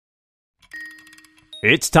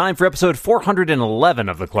It's time for episode 411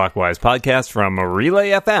 of the Clockwise podcast from Relay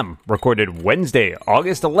FM, recorded Wednesday,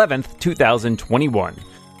 August 11th, 2021.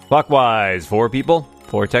 Clockwise, 4 people,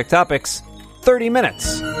 4 tech topics, 30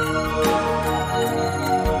 minutes.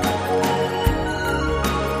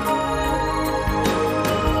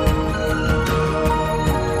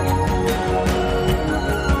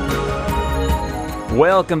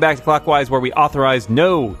 Welcome back to Clockwise, where we authorize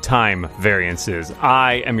no time variances.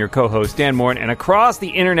 I am your co-host, Dan Morin, and across the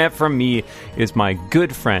internet from me is my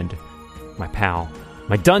good friend, my pal,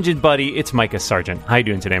 my dungeon buddy, it's Micah Sargent. How you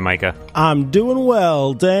doing today, Micah? I'm doing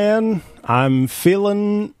well, Dan. I'm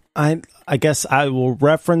feeling... I guess I will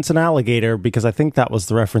reference an alligator, because I think that was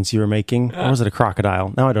the reference you were making. Or was it a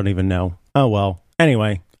crocodile? Now I don't even know. Oh, well.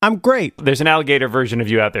 Anyway, I'm great. There's an alligator version of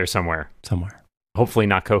you out there somewhere. Hopefully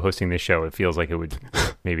not co-hosting this show. It feels like it would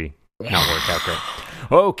maybe not work out great.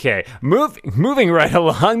 Okay, moving right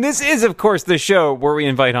along. This is, of course, the show where we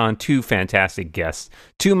invite on 2 fantastic guests.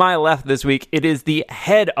 To my left this week, it is the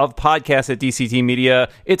head of podcasts at DCT Media.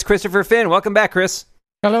 It's Christopher Finn. Welcome back, Chris.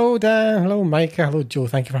 Hello, Dan. Hello, Micah. Hello, Joe.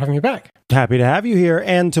 Thank you for having me back. Happy to have you here.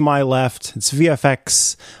 And to my left, it's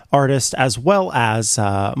VFX artist as well as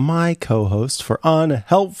my co-host for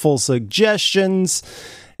Unhelpful Suggestions.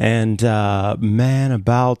 And man,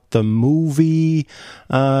 about the movie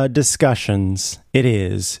discussions, it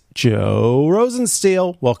is Joe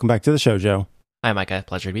Rosensteel. Welcome back to the show, Joe. Hi, Micah.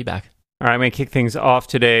 Pleasure to be back. All right, I'm going to kick things off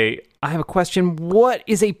today. I have a question. What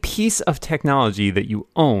is a piece of technology that you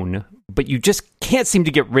own, but you just can't seem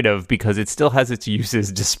to get rid of because it still has its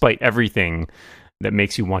uses despite everything that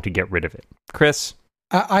makes you want to get rid of it? Chris?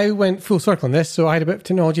 I went full circle on this, so I had a bit of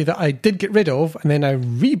technology that I did get rid of, and then I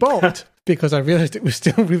rebought because I realized it was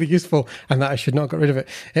still really useful and that I should not get rid of it.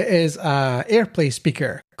 It is an AirPlay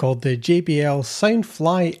speaker called the JBL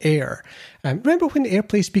Soundfly Air. Remember when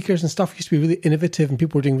AirPlay speakers and stuff used to be really innovative and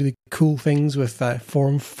people were doing really cool things with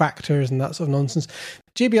form factors and that sort of nonsense?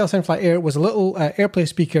 JBL Soundfly Air was a little AirPlay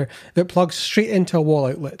speaker that plugs straight into a wall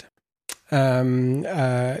outlet. At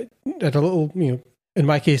a little, in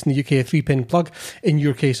my case, in the UK, a 3-pin plug. In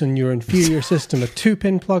your case, on your inferior system, a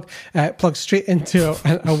 2-pin plug. Plugs straight into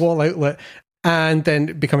a wall outlet and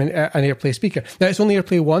then becoming an AirPlay speaker. Now, it's only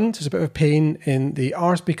AirPlay 1, so it's a bit of a pain in the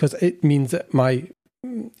arse because it means that my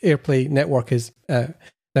AirPlay network is now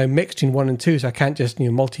mixed between 1 and 2, so I can't just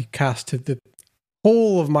multicast to the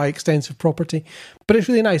whole of my extensive property. But it's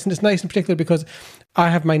really nice, and it's nice in particular because I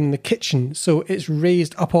have mine in the kitchen, so it's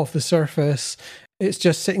raised up off the surface. It's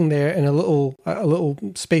just sitting there in a little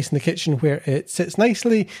space in the kitchen where it sits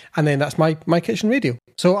nicely, and then that's my kitchen radio.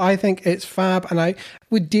 So I think it's fab, and I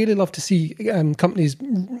would dearly love to see companies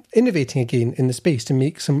innovating again in the space to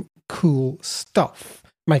make some cool stuff.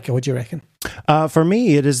 Micah, what do you reckon? For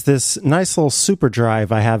me, it is this nice little super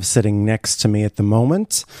drive I have sitting next to me at the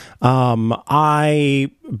moment.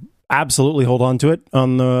 I absolutely hold on to it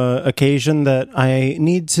on the occasion that I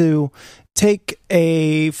need to take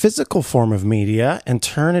a physical form of media and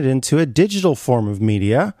turn it into a digital form of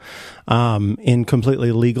media in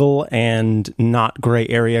completely legal and not gray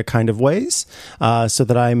area kind of ways, so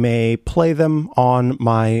that I may play them on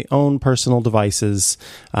my own personal devices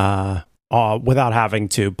without having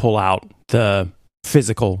to pull out the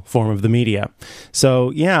physical form of the media.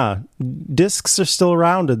 So yeah, discs are still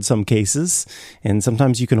around in some cases, and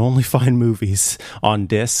sometimes you can only find movies on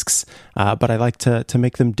discs, but I like to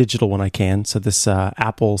make them digital when I can. So this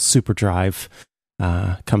Apple SuperDrive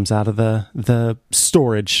comes out of the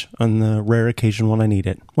storage on the rare occasion when I need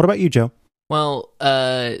it. What about you, Joe? Well,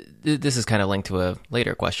 this is kind of linked to a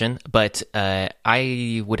later question, but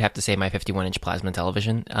I would have to say my 51-inch plasma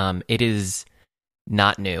television. It is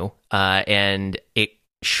not new, and it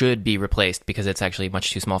should be replaced because it's actually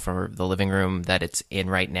much too small for the living room that it's in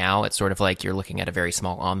right now. It's sort of like you're looking at a very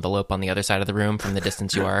small envelope on the other side of the room from the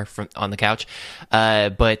distance you are from on the couch.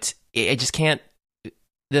 But I just can't.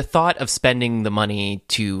 The thought of spending the money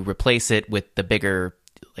to replace it with the bigger,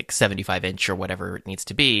 like 75-inch or whatever it needs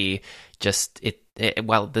to be, just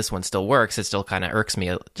while this one still works, it still kind of irks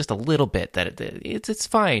me just a little bit that it's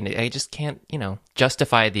fine. I just can't,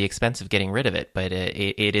 justify the expense of getting rid of it. But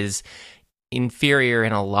it is inferior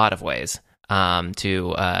in a lot of ways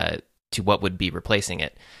to what would be replacing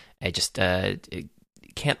it. I just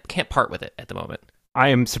can't part with it at the moment. I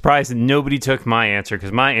am surprised that nobody took my answer,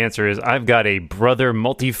 because my answer is I've got a Brother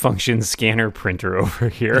multifunction scanner printer over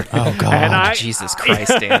here. Oh, God. Jesus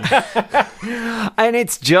Christ, Dan. And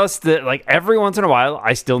it's just that, like, every once in a while,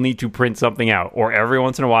 I still need to print something out. Or every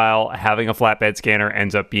once in a while, having a flatbed scanner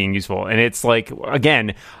ends up being useful. And it's like,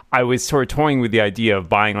 again, I was sort of toying with the idea of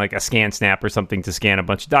buying, like, a ScanSnap or something to scan a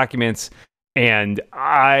bunch of documents. And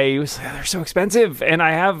I was like, they're so expensive. And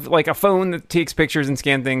I have like a phone that takes pictures and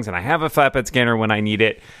scan things, and I have a flatbed scanner when I need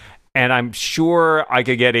it. And I'm sure I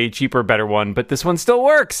could get a cheaper, better one, but this one still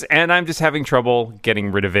works. And I'm just having trouble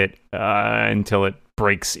getting rid of it until it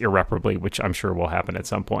breaks irreparably, which I'm sure will happen at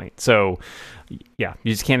some point. So, yeah,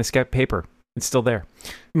 you just can't escape paper. It's still there.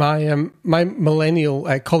 My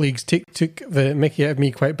millennial colleagues took the mickey out of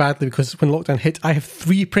me quite badly because when lockdown hit, I have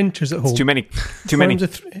 3 printers at home. It's too many.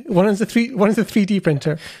 One is a 3D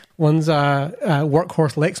printer. One's a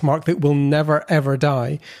workhorse Lexmark that will never ever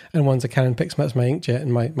die, and one's a Canon PIXMA. That's my inkjet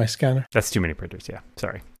and my scanner. That's too many printers. Yeah,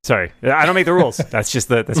 sorry. I don't make the rules. That's just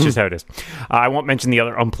how it is. I won't mention the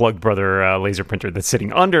other Unplugged Brother laser printer that's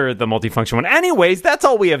sitting under the multifunction one. Anyways, that's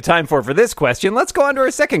all we have time for this question. Let's go on to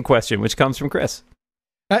our second question, which comes from Chris.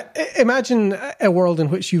 Imagine a world in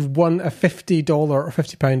which you've won a $50 or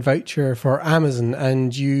 £50 voucher for Amazon,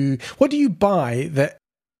 and what do you buy that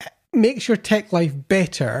makes your tech life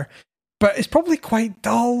better, but it's probably quite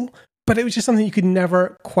dull, but it was just something you could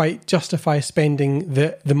never quite justify spending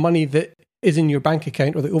the money that is in your bank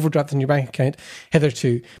account or the overdraft in your bank account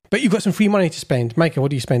hitherto, but you've got some free money to spend. Micah, what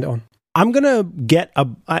do you spend it on? I'm going to get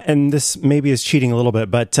and this maybe is cheating a little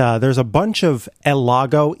bit, but there's a bunch of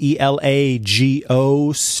Elago,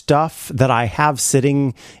 ELAGO stuff that I have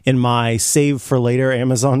sitting in my save for later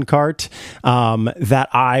Amazon cart that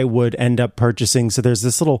I would end up purchasing. So there's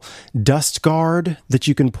this little dust guard that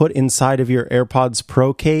you can put inside of your AirPods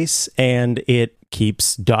Pro case, and it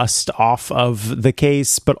keeps dust off of the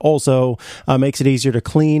case, but also makes it easier to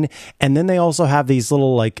clean. And then they also have these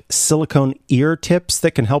little like silicone ear tips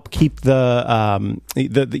that can help keep your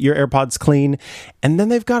AirPods clean. And then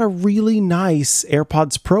they've got a really nice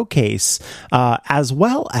AirPods Pro case, as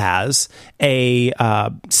well as a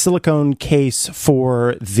silicone case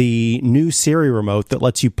for the new Siri remote that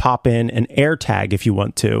lets you pop in an AirTag if you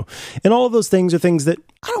want to. And all of those things are things that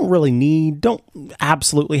I don't really need, don't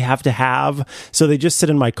absolutely have to have. So they just sit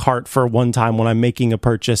in my cart for one time when I'm making a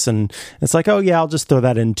purchase, and it's like, oh yeah, I'll just throw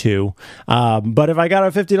that in too. But if I got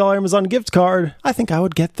a $50 Amazon gift card, I think I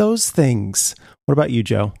would get those things. What about you,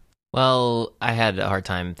 Joe? Well, I had a hard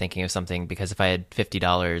time thinking of something because if I had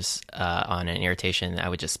 $50 on an irritation, I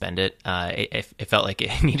would just spend it. It felt like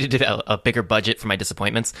it needed a bigger budget for my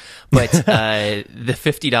disappointments. But the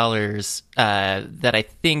 $50 that I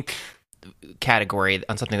think category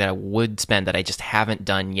on something that I would spend that I just haven't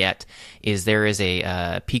done yet is there is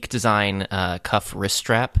a Peak Design cuff wrist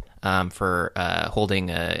strap for holding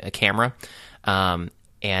a camera, and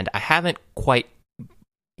I haven't quite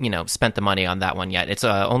spent the money on that one yet. It's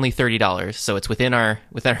only $30, so it's within our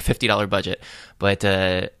 $50 budget. But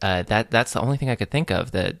that's the only thing I could think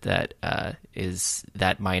of that is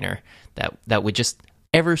that minor that would just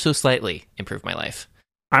ever so slightly improve my life.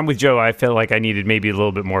 I'm with Joe. I feel like I needed maybe a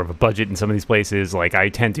little bit more of a budget in some of these places. Like I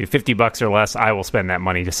tend to $50 or less, I will spend that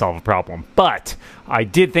money to solve a problem. But I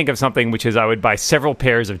did think of something, which is I would buy several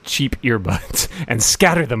pairs of cheap earbuds and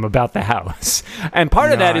scatter them about the house. And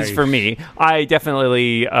part of that is for me. I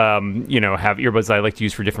definitely, have earbuds that I like to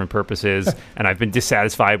use for different purposes. And I've been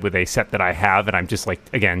dissatisfied with a set that I have. And I'm just like,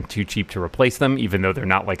 again, too cheap to replace them, even though they're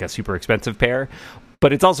not like a super expensive pair.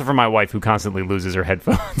 But it's also for my wife, who constantly loses her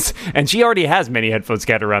headphones. And she already has many headphones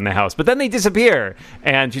scattered around the house, but then they disappear.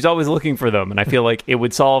 And she's always looking for them. And I feel like it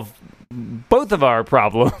would solve both of our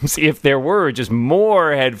problems if there were just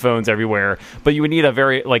more headphones everywhere. But you would need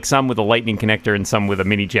some with a lightning connector and some with a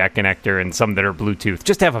mini jack connector and some that are Bluetooth.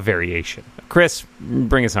 Just to have a variation. Chris,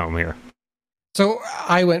 bring us home here. So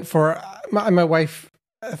I went for, my wife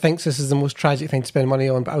thinks this is the most tragic thing to spend money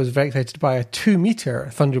on, but I was very excited to buy a 2-meter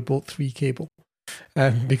Thunderbolt 3 cable.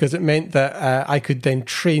 Because it meant that I could then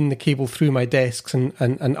train the cable through my desks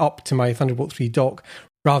and up to my Thunderbolt 3 dock,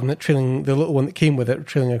 rather than it trailing the little one that came with it,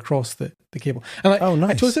 trailing across the cable. And nice.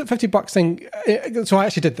 I chose that $50 thing. So I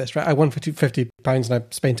actually did this, right? I won for £50 and I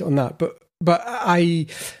spent it on that. But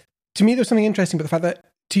to me, there's something interesting about the fact that,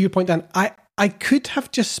 to your point, Dan, I could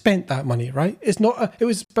have just spent that money, right? It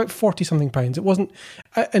was about £40-something. It wasn't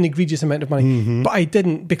an egregious amount of money, but I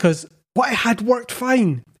didn't, because what I had worked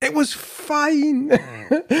fine. It was fine.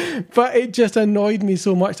 But it just annoyed me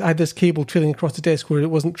so much that I had this cable trailing across the desk where it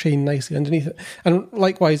wasn't trained nicely underneath it. And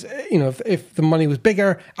likewise, if the money was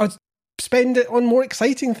bigger, I would spend it on more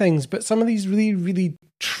exciting things. But some of these really, really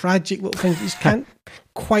tragic little things you just can't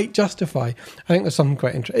quite justify. I think there's something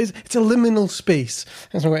quite interesting. It's a liminal space.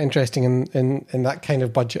 That's quite interesting in that kind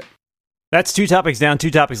of budget. That's 2 topics down, 2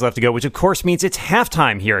 topics left to go, which of course means it's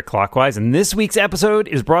halftime here at Clockwise, and this week's episode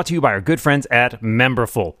is brought to you by our good friends at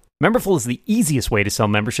Memberful. Memberful is the easiest way to sell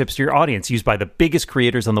memberships to your audience, used by the biggest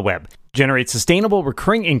creators on the web. Generate sustainable,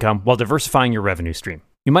 recurring income while diversifying your revenue stream.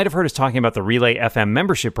 You might have heard us talking about the Relay FM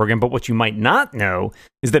membership program, but what you might not know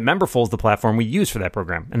is that Memberful is the platform we use for that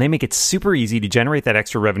program, and they make it super easy to generate that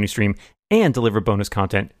extra revenue stream and deliver bonus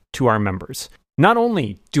content to our members. Not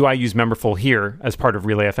only do I use Memberful here as part of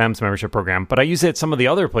Relay FM's membership program, but I use it at some of the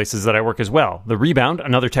other places that I work as well. The Rebound,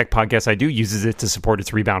 another tech podcast I do, uses it to support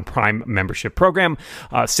its Rebound Prime membership program.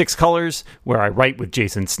 Six Colors, where I write with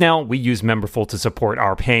Jason Snell, we use Memberful to support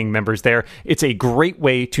our paying members there. It's a great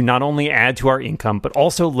way to not only add to our income, but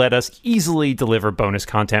also let us easily deliver bonus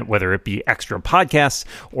content, whether it be extra podcasts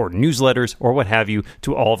or newsletters or what have you,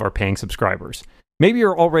 to all of our paying subscribers. Maybe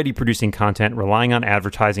you're already producing content, relying on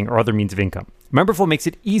advertising or other means of income. Memberful makes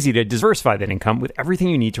it easy to diversify that income with everything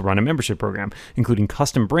you need to run a membership program, including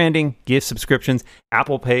custom branding, gift subscriptions,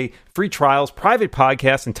 Apple Pay, free trials, private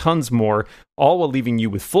podcasts, and tons more, all while leaving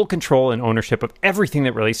you with full control and ownership of everything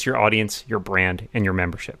that relates to your audience, your brand, and your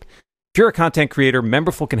membership. If you're a content creator,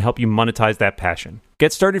 Memberful can help you monetize that passion.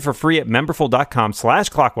 Get started for free at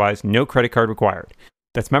memberful.com/clockwise, no credit card required.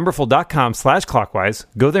 That's memberful.com/clockwise.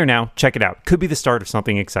 Go there now. Check it out. Could be the start of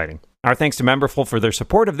something exciting. Our thanks to Memberful for their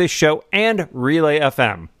support of this show and Relay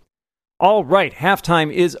FM. All right,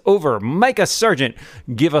 halftime is over. Micah Sargent,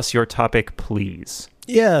 give us your topic, please.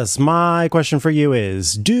 Yes, my question for you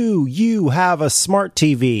is, do you have a smart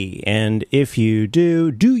TV? And if you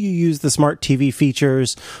do you use the smart TV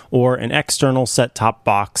features or an external set-top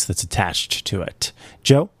box that's attached to it?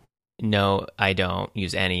 Joe? No, I don't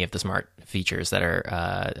use any of the smart features that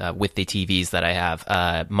are with the TVs that I have.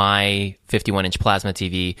 My 51-inch plasma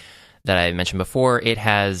TV that I mentioned before, it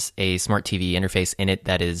has a smart TV interface in it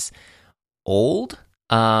that is old,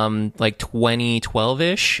 like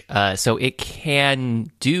 2012-ish. So it can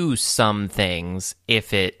do some things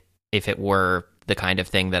if it were the kind of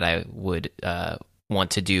thing that I would want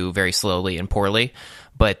to do very slowly and poorly.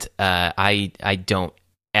 But I don't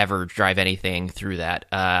ever drive anything through that.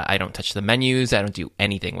 I don't touch the menus. I don't do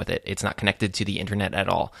anything with it. It's not connected to the internet at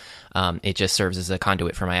all. It just serves as a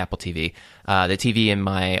conduit for my Apple TV. The TV in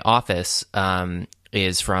my office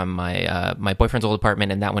is from my boyfriend's old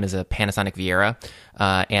apartment, and that one is a Panasonic Viera.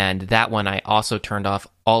 And that one I also turned off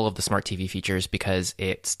all of the smart TV features because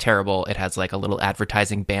it's terrible. It has like a little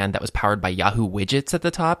advertising band that was powered by Yahoo widgets at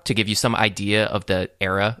the top to give you some idea of the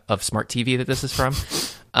era of smart TV that this is from.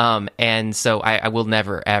 And so I will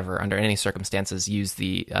never, ever, under any circumstances, use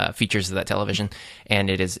the features of that television, and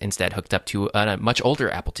it is instead hooked up to a much older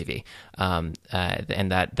Apple TV, and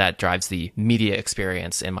that drives the media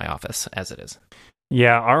experience in my office as it is.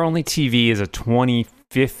 Yeah, our only TV is a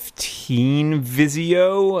 2015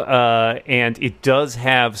 Vizio, and it does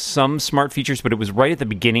have some smart features, but it was right at the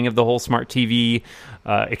beginning of the whole smart TV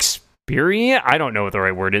experience. I don't know what the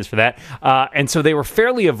right word is for that. And so they were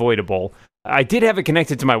fairly avoidable. I did have it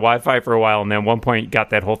connected to my Wi-Fi for a while, and then at one point got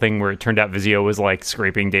that whole thing where it turned out Vizio was like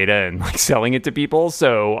scraping data and like selling it to people.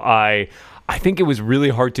 So I think it was really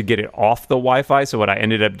hard to get it off the Wi-Fi. So what I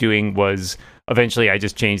ended up doing was eventually I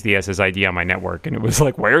just changed the SSID on my network, and it was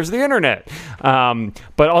like, where's the internet? But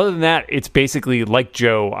other than that, it's basically like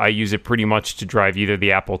Joe. I use it pretty much to drive either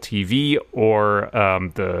the Apple TV or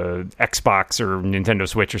the Xbox or Nintendo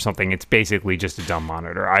Switch or something. It's basically just a dumb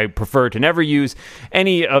monitor. I prefer to never use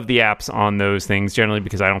any of the apps on those things, generally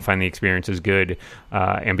because I don't find the experience as good,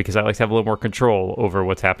 and because I like to have a little more control over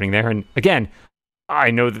what's happening there. And again,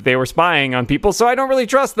 I know that they were spying on people, so I don't really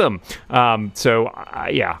trust them.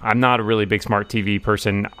 Yeah, I'm not a really big smart TV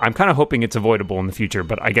person. I'm kind of hoping it's avoidable in the future,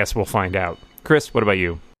 but I guess we'll find out. Chris, what about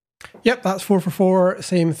you? Yep, that's 4 for 4.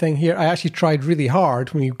 Same thing here. I actually tried really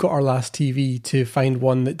hard when we got our last TV to find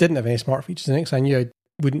one that didn't have any smart features in it, because I knew I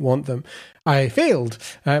wouldn't want them. I failed.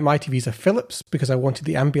 My TV is a Philips because I wanted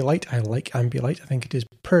the Ambilight. I like Ambilight. I think it is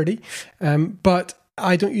pretty. But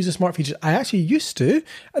I don't use the smart features. I actually used to.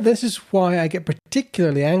 This is why I get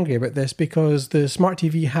particularly angry about this, because the smart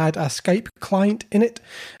TV had a Skype client in it,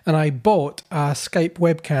 and I bought a Skype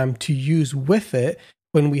webcam to use with it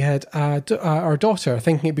when we had our daughter,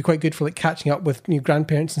 thinking it'd be quite good for like catching up with new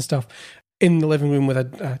grandparents and stuff in the living room with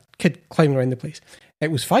a kid climbing around the place. It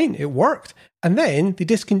was fine. It worked. And then they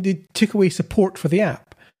took away support for the app.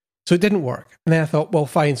 So it didn't work. And then I thought, well,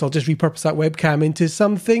 fine, so I'll just repurpose that webcam into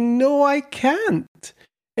something. No, I can't.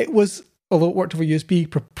 It was, although it worked over USB,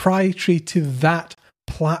 proprietary to that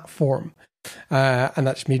platform. And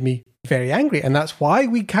that just made me very angry. And that's why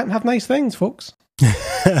we can't have nice things, folks.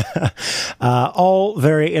 All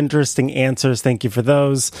very interesting answers. Thank you for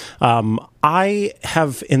those. I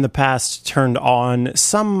have in the past turned on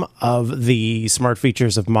some of the smart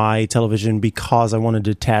features of my television because I wanted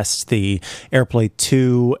to test the AirPlay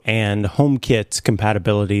 2 and HomeKit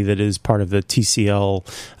compatibility that is part of the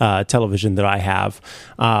TCL television that I have.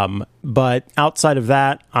 But outside of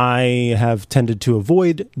that, I have tended to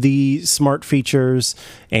avoid the smart features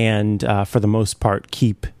and for the most part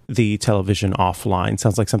keep the television offline.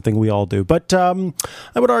 Sounds like something we all do. But I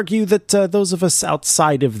would argue that those of us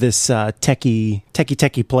outside of this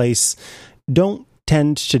techie place don't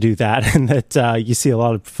tend to do that, and that you see a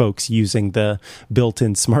lot of folks using the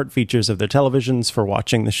built-in smart features of their televisions for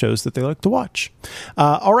watching the shows that they like to watch.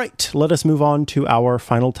 All right, let us move on to our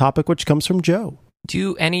final topic, which comes from Joe.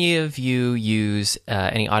 Do any of you use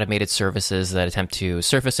any automated services that attempt to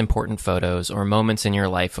surface important photos or moments in your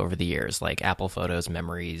life over the years, like Apple Photos,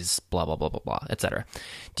 Memories, blah, blah, blah, blah, blah, etc.?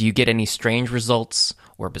 Do you get any strange results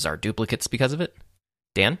or bizarre duplicates because of it?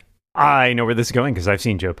 Dan? I know where this is going because I've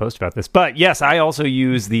seen Joe post about this. But yes, I also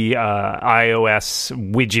use the iOS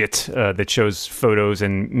widget that shows photos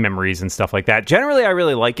and memories and stuff like that. Generally, I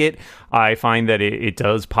really like it. I find that it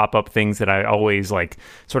does pop up things that I always like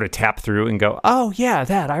sort of tap through and go, oh, yeah,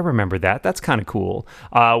 I remember that. That's kind of cool.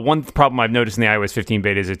 One problem I've noticed in the iOS 15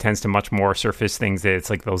 beta is it tends to much more surface things that it's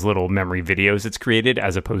like those little memory videos it's created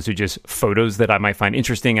as opposed to just photos that I might find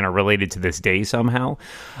interesting and are related to this day somehow.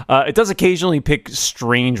 It does occasionally pick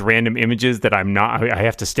strange random images that I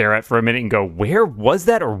have to stare at for a minute and go, where was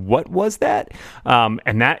that or what was that?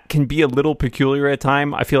 And that can be a little peculiar at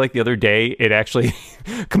time. I feel like the other day it actually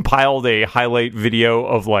compiled a highlight video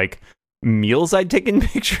of like meals I'd taken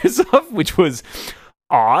pictures of, which was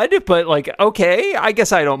odd, but like, okay, I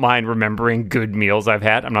guess I don't mind remembering good meals I've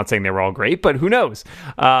had. I'm not saying they were all great, but who knows?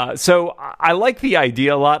 So I like the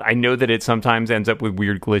idea a lot. I know that it sometimes ends up with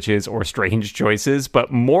weird glitches or strange choices,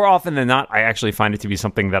 but more often than not, I actually find it to be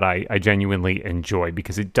something that I genuinely enjoy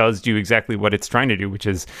because it does do exactly what it's trying to do, which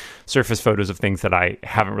is surface photos of things that I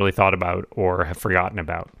haven't really thought about or have forgotten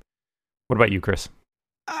about. What about you, Chris?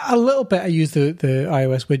 A little bit I use the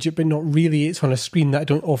iOS widget, but not really. It's on a screen that I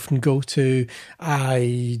don't often go to.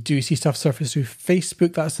 I do see stuff surface through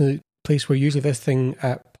Facebook. That's the place where usually this thing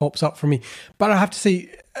pops up for me. But I have to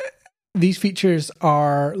say, these features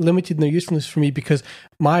are limited in their usefulness for me because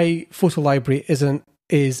my photo library is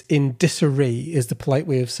in disarray, is the polite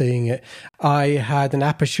way of saying it. I had an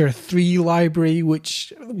Aperture 3 library,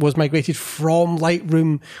 which was migrated from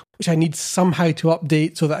Lightroom, which I need somehow to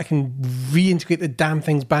update so that I can reintegrate the damn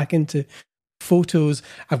things back into Photos.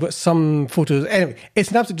 I've got some photos. Anyway,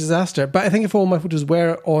 it's an absolute disaster. But I think if all my photos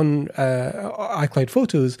were on iCloud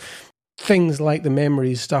Photos, things like the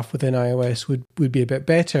memories stuff within iOS would be a bit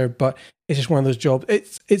better. But it's just one of those jobs.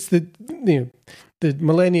 It's the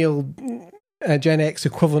millennial Gen X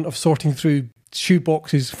equivalent of sorting through shoe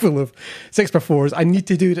boxes full of 6x4s. I need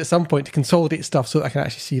to do it at some point to consolidate stuff so that I can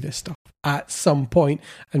actually see this stuff at some point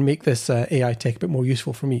and make this AI tech a bit more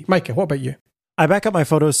useful for me. Micah, what about you? I back up my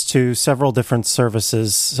photos to several different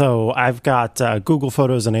services. So I've got Google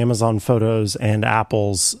Photos and Amazon Photos and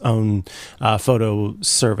Apple's own photo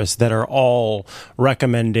service that are all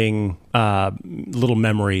recommending little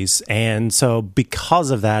memories. And so because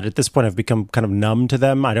of that, at this point, I've become kind of numb to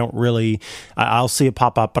them. I don't really, I'll see it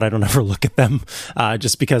pop up, but I don't ever look at them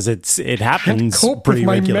just because it happens pretty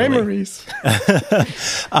regularly. Memories.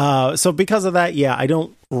 So because of that, yeah, I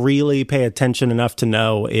don't really pay attention enough to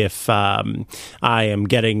know if I am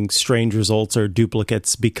getting strange results or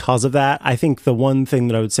duplicates because of that. I think the one thing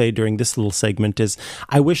that I would say during this little segment is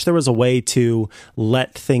I wish there was a way to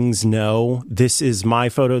let things know this is my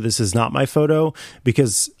photo, this is not my photo,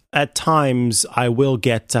 because at times I will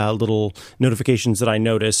get little notifications that I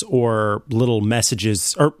notice or little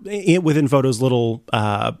messages or within photos, little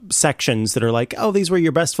sections that are like, oh, these were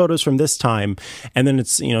your best photos from this time. And then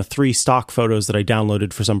it's, 3 stock photos that I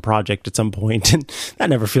downloaded for some project at some point. And that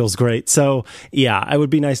never feels great. So yeah, it would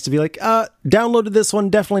be nice to be like, downloaded this one,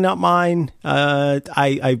 definitely not mine.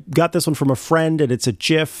 I got this one from a friend and it's a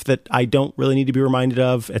GIF that I don't really need to be reminded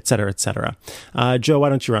of, et cetera, et cetera. Joe, why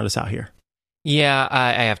don't you round us out here? Yeah,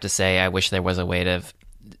 I have to say, I wish there was a way of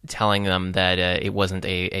telling them that it wasn't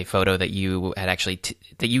a photo that you had actually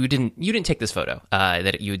that you didn't take this photo,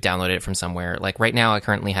 that you downloaded it from somewhere. Like right now, I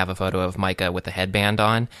currently have a photo of Micah with a headband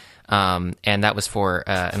on, and that was for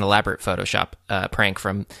an elaborate Photoshop prank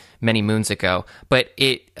from many moons ago. But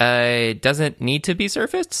it doesn't need to be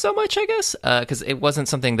surfaced so much, I guess, because it wasn't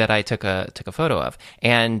something that I took a photo of.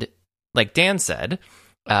 And like Dan said,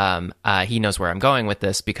 he knows where I'm going with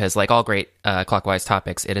this because, like all great Clockwise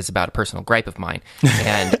topics, it is about a personal gripe of mine.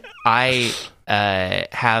 And I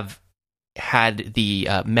have had the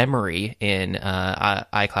memory in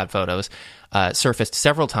iCloud Photos surfaced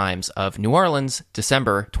several times of New Orleans,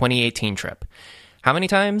 December 2018 trip. How many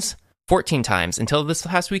times? 14 times until this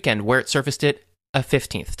past weekend where it surfaced it a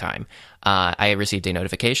 15th time. I received a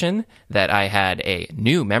notification that I had a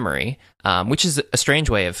new memory, which is a strange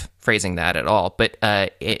way of phrasing that at all, but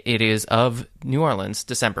it is of New Orleans,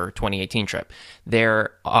 December 2018 trip.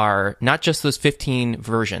 There are not just those 15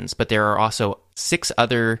 versions, but there are also 6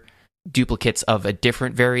 other duplicates of a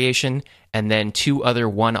different variation, and then 2 other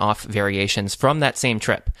one-off variations from that same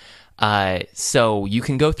trip. So you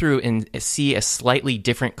can go through and see a slightly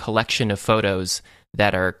different collection of photos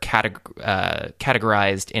that are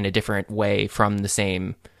categorized in a different way from the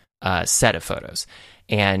same set of photos.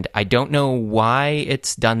 And I don't know why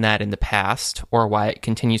it's done that in the past or why it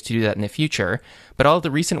continues to do that in the future, but all the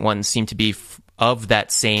recent ones seem to be of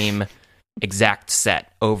that same exact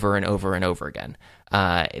set over and over and over again.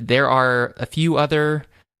 There are a few other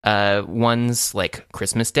ones like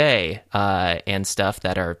Christmas Day and stuff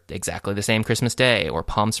that are exactly the same Christmas Day, or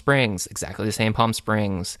Palm Springs, exactly the same Palm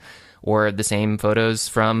Springs, or the same photos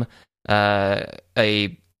from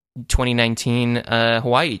a 2019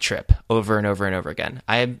 Hawaii trip over and over and over again.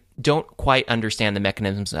 I don't quite understand the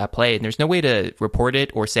mechanisms at play, and there's no way to report it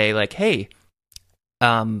or say like, hey,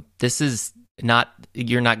 this is not,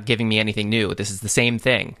 you're not giving me anything new. This is the same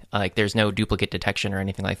thing. Like, there's no duplicate detection or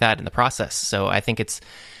anything like that in the process. So I think it's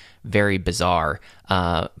very bizarre.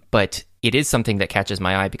 But it is something that catches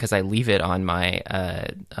my eye because I leave it on my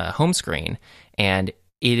home screen, and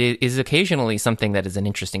it is occasionally something that is an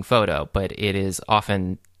interesting photo, but it is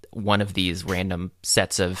often one of these random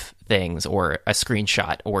sets of things, or a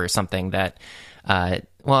screenshot, or something that,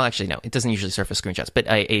 well, actually, no, it doesn't usually surface screenshots, but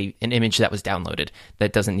an image that was downloaded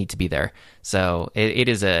that doesn't need to be there. So it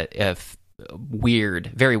is a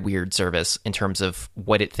weird, very weird service in terms of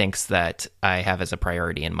what it thinks that I have as a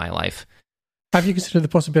priority in my life. Have you considered the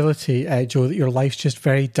possibility, Joe, that your life's just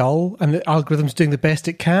very dull and the algorithm's doing the best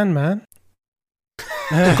it can, man?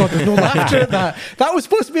 Oh God, there's no laughter at that. That was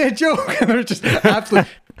supposed to be a joke, and they're just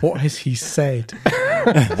absolutely. What has he said?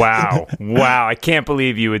 Wow. I can't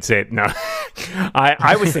believe you would say it. No,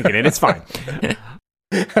 I was thinking it. It's fine.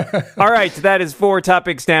 All right, that is 4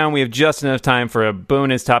 topics down. We have just enough time for a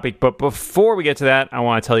bonus topic. But before we get to that, I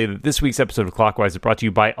want to tell you that this week's episode of Clockwise is brought to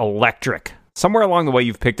you by Electric. Somewhere along the way,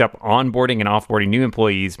 you've picked up onboarding and offboarding new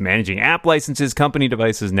employees, managing app licenses, company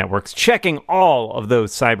devices, networks, checking all of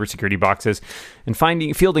those cybersecurity boxes, and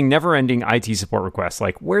fielding never-ending IT support requests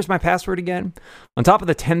like, where's my password again? On top of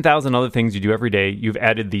the 10,000 other things you do every day, you've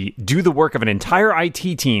added the do the work of an entire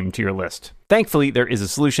IT team to your list. Thankfully, there is a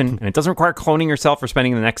solution, and it doesn't require cloning yourself or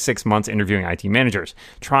spending the next 6 months interviewing IT managers.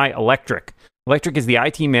 Try Electric. Electric is the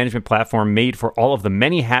IT management platform made for all of the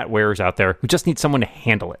many hat wearers out there who just need someone to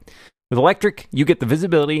handle it. With Electric, you get the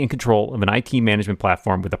visibility and control of an IT management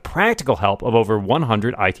platform with the practical help of over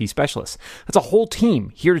 100 IT specialists. That's a whole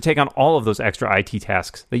team here to take on all of those extra IT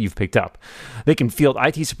tasks that you've picked up. They can field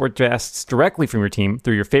IT support tasks directly from your team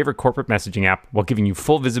through your favorite corporate messaging app while giving you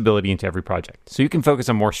full visibility into every project, so you can focus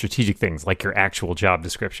on more strategic things like your actual job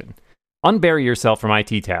description. Unbury yourself from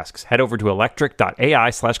IT tasks. Head over to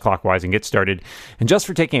electric.ai/clockwise and get started. And just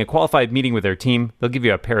for taking a qualified meeting with their team, they'll give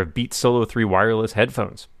you a pair of Beats Solo 3 wireless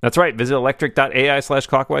headphones. That's right. Visit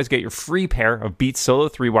electric.ai/clockwise. Get your free pair of Beats Solo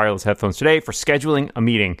 3 wireless headphones today for scheduling a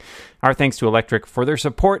meeting. Our thanks to Electric for their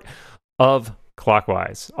support of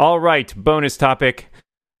Clockwise. All right, bonus topic.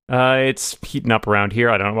 It's heating up around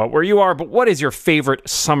here. I don't know about where you are, but what is your favorite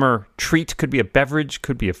summer treat? Could be a beverage,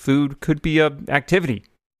 could be a food, could be an activity.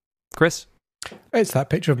 Chris? It's that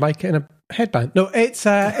picture of Micah in a headband. No, it's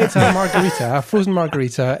a margarita, a frozen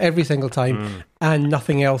margarita every single time, and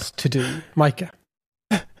nothing else to do. Micah?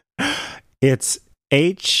 It's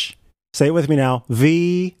H, say it with me now,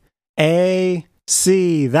 VAC.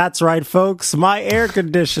 That's right, folks. My air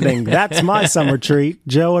conditioning. That's my summer treat.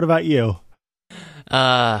 Joe, what about you?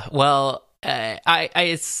 Well,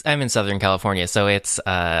 I'm in Southern California, so it's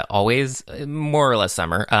always more or less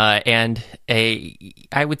summer. And I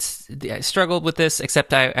struggled with this,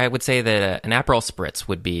 except I would say that an Aperol Spritz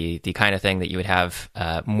would be the kind of thing that you would have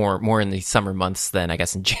more in the summer months than I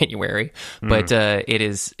guess in January. But it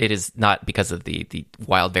is not because of the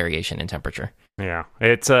wild variation in temperature. Yeah,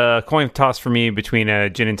 it's a coin toss for me between a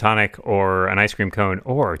gin and tonic or an ice cream cone,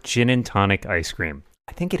 or gin and tonic ice cream.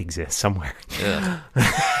 I think it exists somewhere.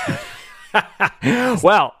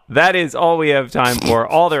 Well, that is all we have time for.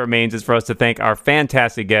 All that remains is for us to thank our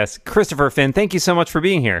fantastic guest, Christopher Finn. Thank you so much for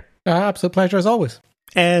being here. Absolute pleasure as always.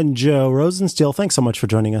 And Joe Rosensteel, thanks so much for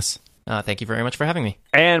joining us. Thank you very much for having me.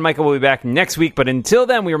 And Michael will be back next week. But until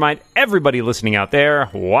then, we remind everybody listening out there,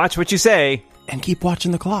 watch what you say. And keep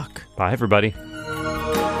watching the clock. Bye, everybody.